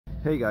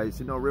Hey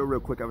guys, real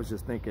quick, I was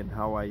just thinking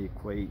how I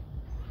equate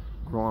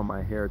growing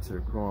my hair to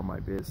growing my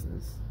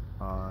business.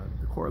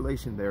 The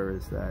correlation there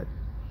is that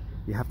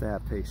you have to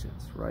have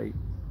patience, right?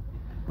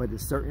 But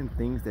there's certain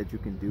things that you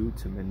can do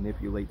to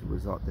manipulate the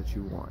result that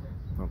you want,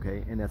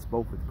 okay? And that's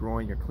both with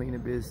growing your cleaning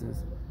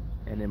business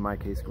and in my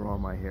case,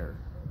 growing my hair.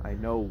 I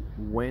know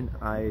when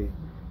I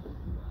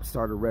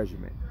start a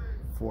regimen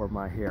for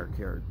my hair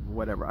care,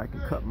 whatever, I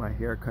can cut my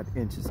hair, cut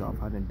inches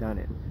off. I done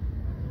it.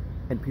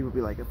 And people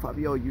be like,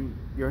 Fabio,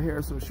 your hair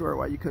is so short,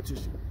 why you cut your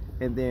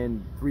And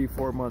then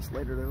 3-4 months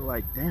later, they're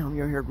like, damn,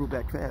 your hair grew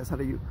back fast. How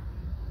do you?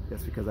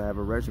 That's because I have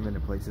a regimen in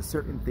place. There's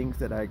certain things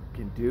that I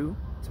can do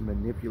to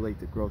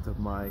manipulate the growth of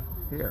my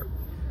hair.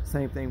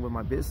 Same thing with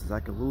my business. I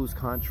could lose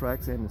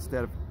contracts, and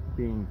instead of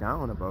being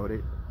down about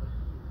it,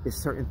 it's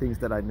certain things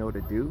that I know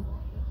to do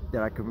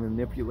that I can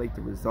manipulate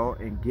the result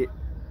and get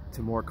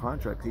to more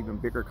contracts, even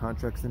bigger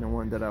contracts than the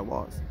one that I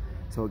lost.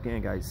 So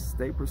again, guys,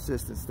 stay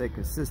persistent, stay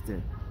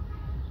consistent,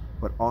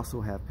 but also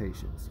have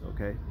patience,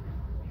 okay?